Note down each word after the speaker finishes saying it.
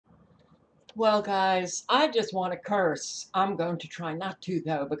Well, guys, I just want to curse. I'm going to try not to,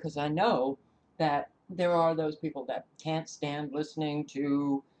 though, because I know that there are those people that can't stand listening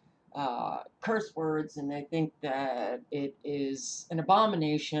to curse words and they think that it is an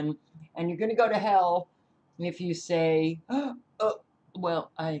abomination and you're going to go to hell if you say, oh,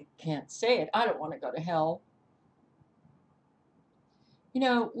 well, I can't say it. I don't want to go to hell.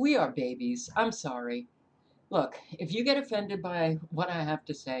 We are babies. I'm sorry. Look, if you get offended by what I have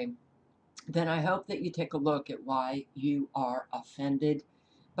to say, then I hope that you take a look at why you are offended.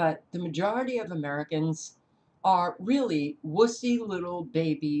 But the majority of Americans are really wussy little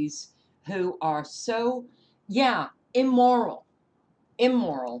babies who are so, yeah, immoral,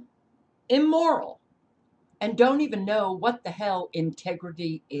 immoral, immoral, and don't even know what the hell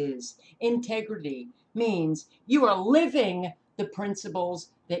integrity is. Integrity means you are living the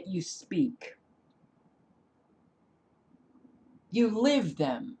principles that you speak, you live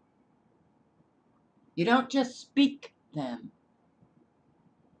them, you don't just speak them.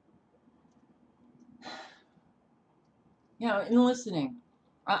 In listening,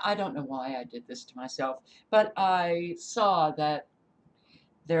 I don't know why I did this to myself, but I saw that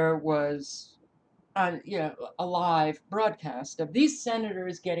there was a live broadcast of these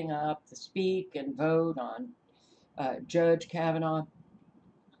senators getting up to speak and vote on Judge Kavanaugh,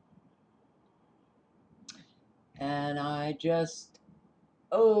 and I just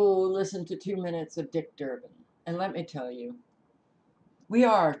listened to 2 minutes of Dick Durbin, and let me tell you, we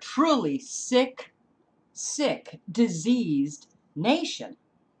are a truly sick, diseased nation.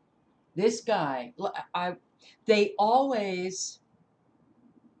 This guy, they always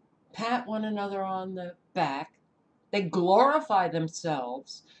pat one another on the back. They glorify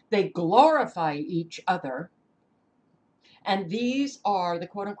themselves. They glorify each other. And these are the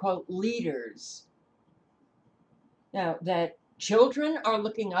quote unquote leaders now that children are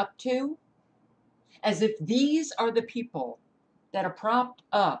looking up to, as if these are the people that are propped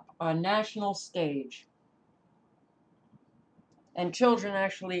up on national stage. And children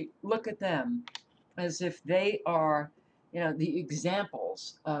actually look at them as if they are, the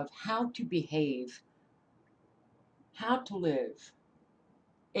examples of how to behave, how to live.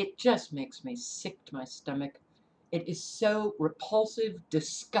 It just makes me sick to my stomach. It is so repulsive,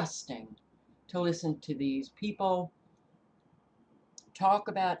 disgusting to listen to these people talk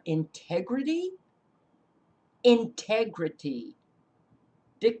about integrity. Integrity.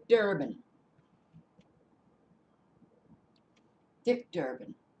 Dick Durbin. Dick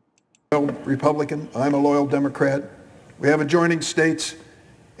Durbin. Republican. I'm a loyal Democrat. We have adjoining states,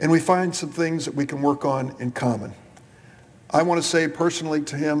 and we find some things that we can work on in common. I want to say personally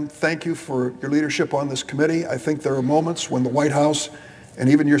to him, thank you for your leadership on this committee. I think there are moments when the White House and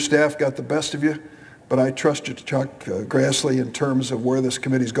even your staff got the best of you, but I trust you, Chuck Grassley, in terms of where this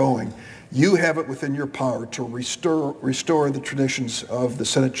committee's going. You have it within your power to restore the traditions of the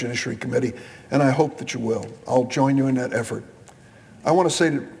Senate Judiciary Committee, and I hope that you will. I'll join you in that effort. I want to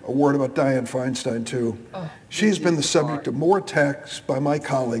say a word about Dianne Feinstein, too. She's been the subject of more attacks by my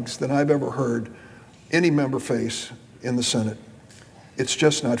colleagues than I've ever heard any member face in the Senate. It's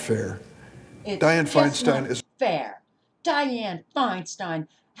just not fair. It's Dianne just Feinstein not is fair. Dianne Feinstein,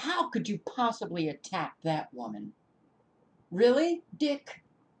 how could you possibly attack that woman? Really, Dick?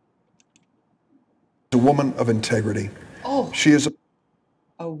 a woman of integrity. Oh, She is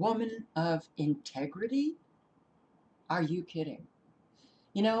a woman of integrity? Are you kidding?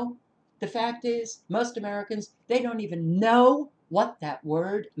 You know, the fact is, most Americans, they don't even know what that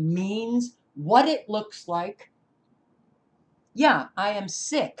word means, what it looks like. Yeah, I am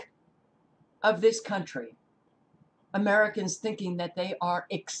sick of this country. Americans thinking that they are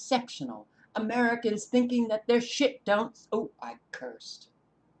exceptional. Americans thinking that their shit don't. Oh, I cursed.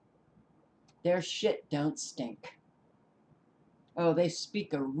 Their shit don't stink. Oh, they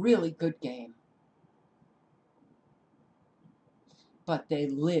speak a really good game. But they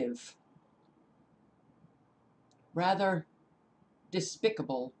live rather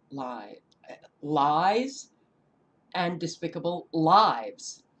despicable lies and despicable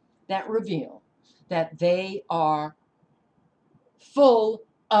lives that reveal that they are full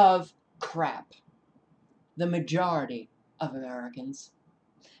of crap, the majority of Americans.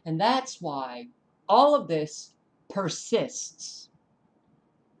 And that's why all of this persists.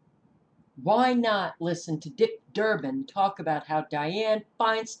 Why not listen to Dick Durbin talk about how Dianne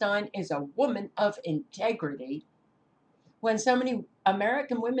Feinstein is a woman of integrity when so many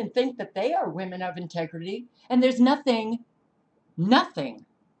American women think that they are women of integrity and there's nothing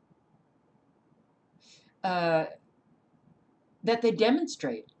uh, that they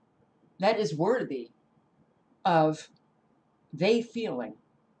demonstrate that is worthy of they feeling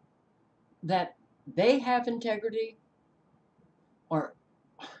that they have integrity or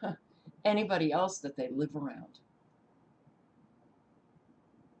anybody else that they live around.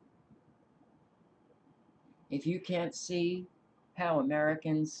 If you can't see how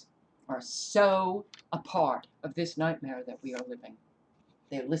Americans are so a part of this nightmare that we are living,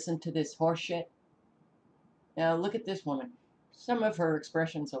 they listen to this horseshit. Now look at this woman. Some of her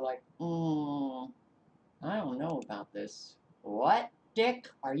expressions are like, I don't know about this. What, Dick?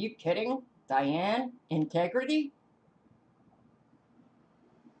 Are you kidding? Dianne? Integrity?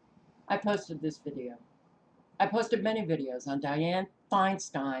 I posted this video. I posted many videos on Dianne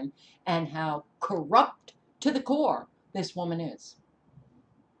Feinstein and how corrupt to the core this woman is.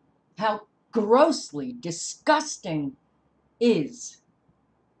 How grossly disgusting is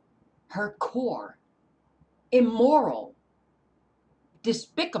her core. Immoral,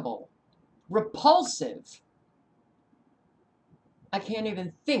 despicable, repulsive. I can't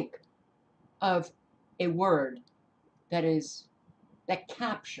even think of a word that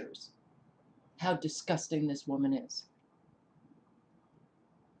captures how disgusting this woman is.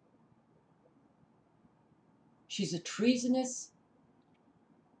 She's a treasonous,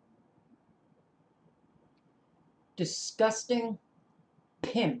 disgusting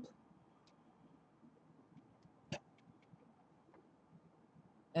pimp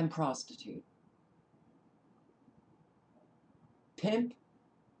and prostitute. Pimp.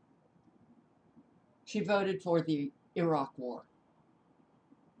 She voted for the Iraq War.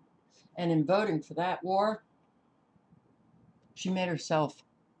 And in voting for that war, she made herself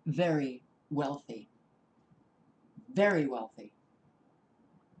very wealthy. Very wealthy.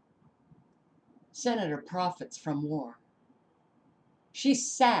 Senator profits from war. She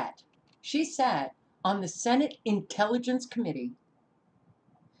sat on the Senate Intelligence Committee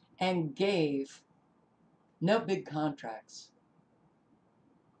and gave no big contracts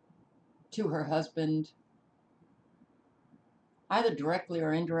to her husband, either directly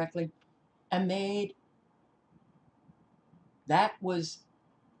or indirectly, and that was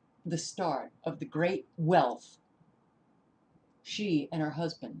the start of the great wealth she and her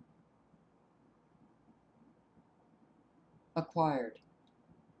husband acquired.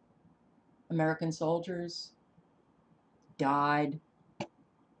 American soldiers died,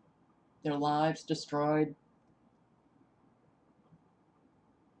 their lives destroyed.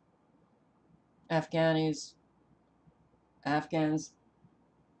 Afghans,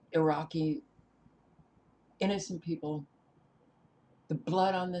 Iraqi, innocent people. The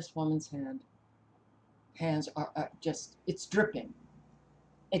blood on this woman's hands are just, it's dripping.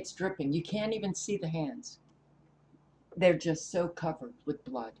 It's dripping. You can't even see the hands. They're just so covered with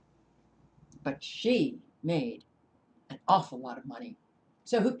blood. But she made an awful lot of money.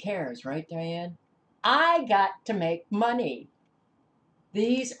 So who cares, right, Dianne? I got to make money.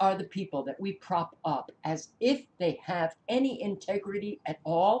 These are the people that we prop up as if they have any integrity at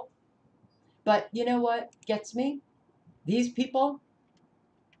all. But you know what gets me? These people,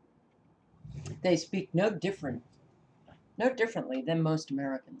 they speak no differently than most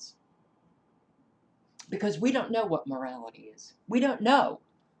Americans. Because we don't know what morality is. We don't know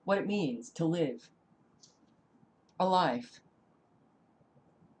what it means to live a life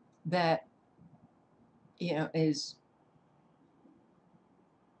that, is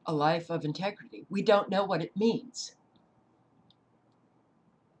a life of integrity. We don't know what it means.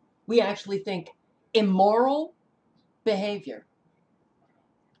 We actually think immoral behavior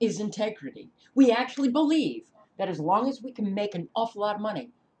is integrity. We actually believe that as long as we can make an awful lot of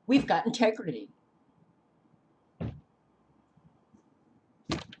money, we've got integrity.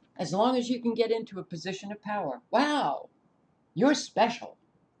 As long as you can get into a position of power, wow, you're special.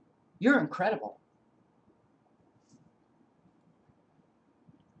 You're incredible.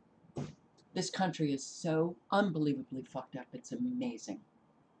 This country is so unbelievably fucked up. It's amazing.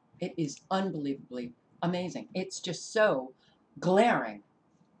 It is unbelievably amazing. It's just so glaring.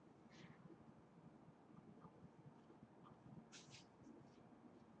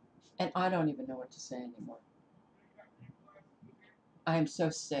 And I don't even know what to say anymore. I am so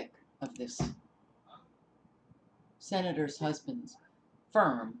sick of this. Senator's husband's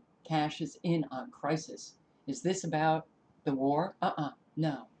firm cashes in on crisis. Is this about the war?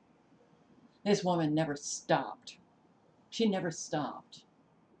 No. This woman never stopped. She never stopped.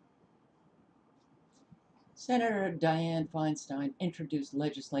 Senator Dianne Feinstein introduced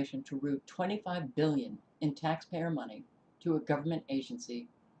legislation to route $25 billion in taxpayer money to a government agency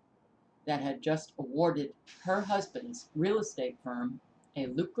that had just awarded her husband's real estate firm a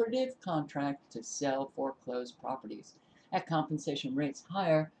lucrative contract to sell foreclosed properties at compensation rates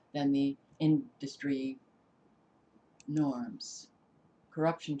higher than the industry norms.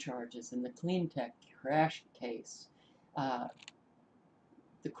 corruption charges in the clean tech crash case, uh,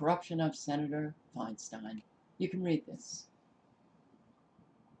 the corruption of Senator Feinstein. You can read this.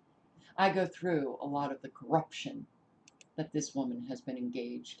 I go through a lot of the corruption that this woman has been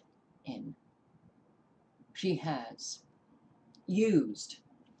engaged in. She has used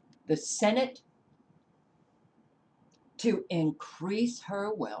the Senate to increase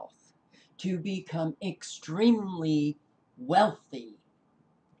her wealth, to become extremely wealthy,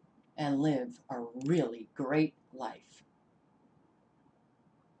 and live a really great life.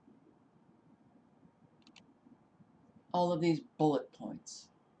 All of these bullet points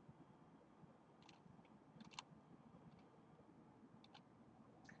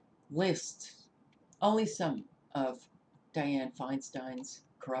list only some of Dianne Feinstein's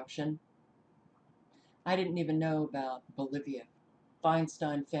corruption. I didn't even know about Bolivia.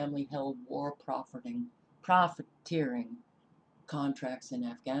 Feinstein family held war profiteering contracts in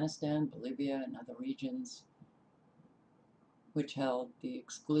Afghanistan, Bolivia, and other regions, which held the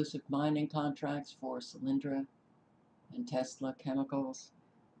exclusive mining contracts for Solyndra and Tesla chemicals.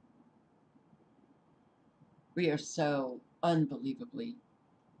 We are so unbelievably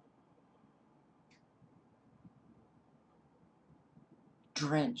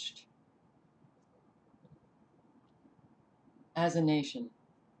drenched as a nation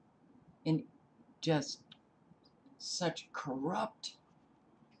in just such corrupt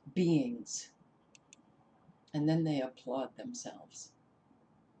beings, and then they applaud themselves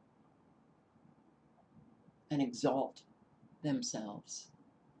and exalt themselves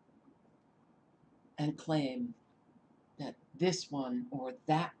and claim that this one or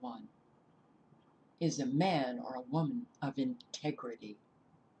that one is a man or a woman of integrity.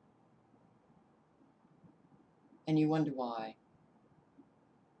 And you wonder why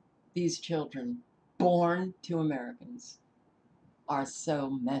these children born to Americans are so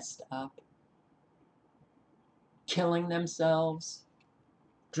messed up, killing themselves,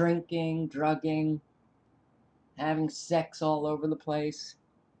 drinking, drugging, having sex all over the place,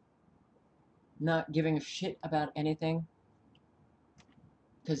 not giving a shit about anything.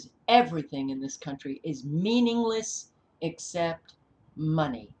 Because everything in this country is meaningless except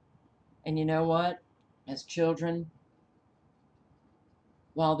money. And you know what? As children,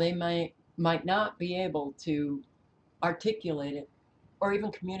 while they might not be able to articulate it or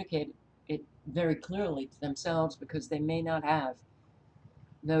even communicate it very clearly to themselves because they may not have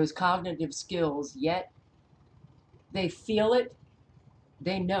those cognitive skills yet, they feel it,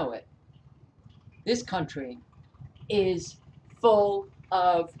 they know it. This country is full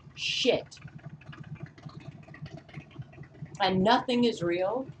of shit. And nothing is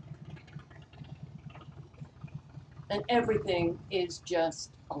real. And everything is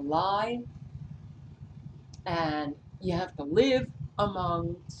just a lie. And you have to live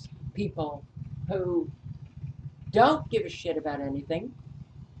amongst people who don't give a shit about anything,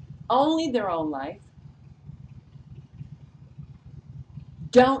 only their own life.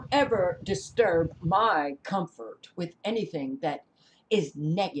 Don't ever disturb my comfort with anything that is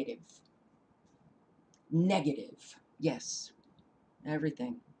negative. Negative. Yes,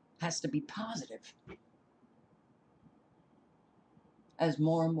 everything has to be positive. As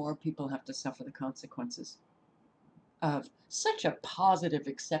more and more people have to suffer the consequences of such a positive,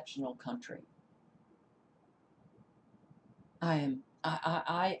 exceptional country. I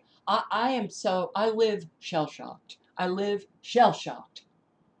live shell shocked. I live shell shocked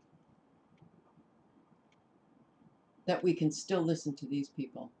that we can still listen to these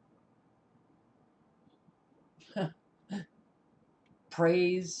people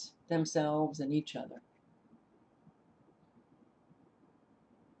praise themselves and each other.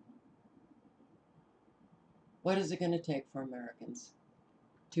 What is it going to take for Americans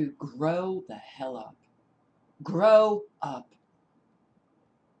to grow the hell up? Grow up.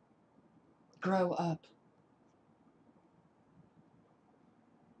 Grow up.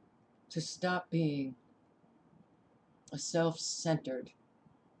 To stop being a self-centered,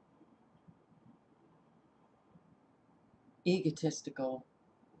 egotistical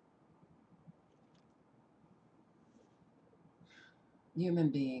human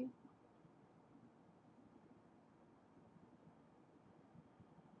being.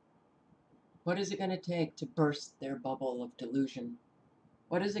 What is it going to take to burst their bubble of delusion?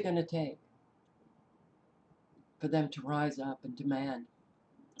 What is it going to take for them to rise up and demand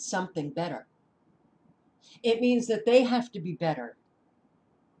something better? It means that they have to be better,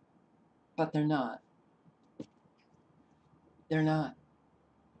 but they're not. They're not.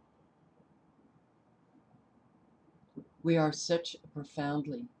 We are such a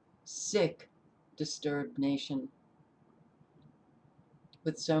profoundly sick, disturbed nation.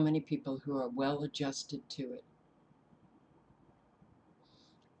 with so many people who are well adjusted to it.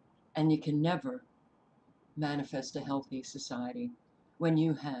 And you can never manifest a healthy society when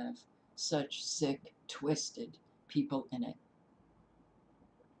you have such sick, twisted people in it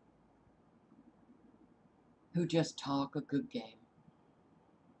who just talk a good game.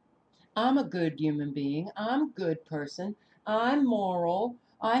 I'm a good human being. I'm a good person. I'm moral.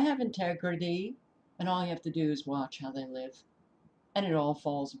 I have integrity. And all you have to do is watch how they live. And it all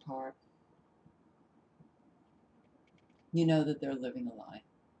falls apart. You know that they're living a lie.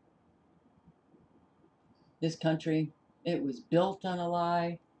 This country, it was built on a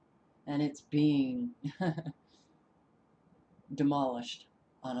lie, and it's being demolished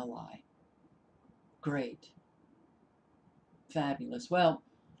on a lie. Great. Fabulous. Well,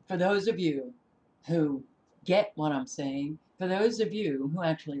 for those of you who get what I'm saying, for those of you who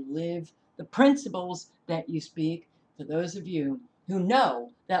actually live the principles that you speak, for those of you who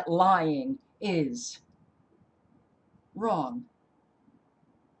know that lying is wrong,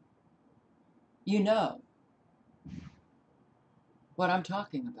 you know what I'm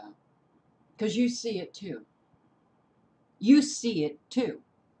talking about. Because you see it too. You see it too.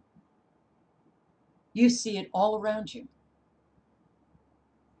 You see it all around you.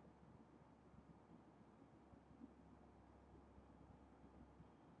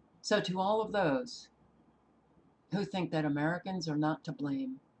 So, to all of those who think that Americans are not to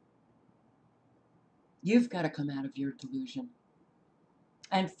blame, you've got to come out of your delusion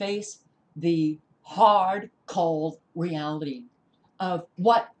and face the hard, cold reality of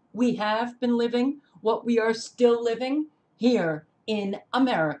what we have been living, what we are still living here in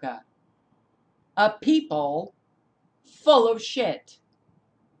America. A people full of shit.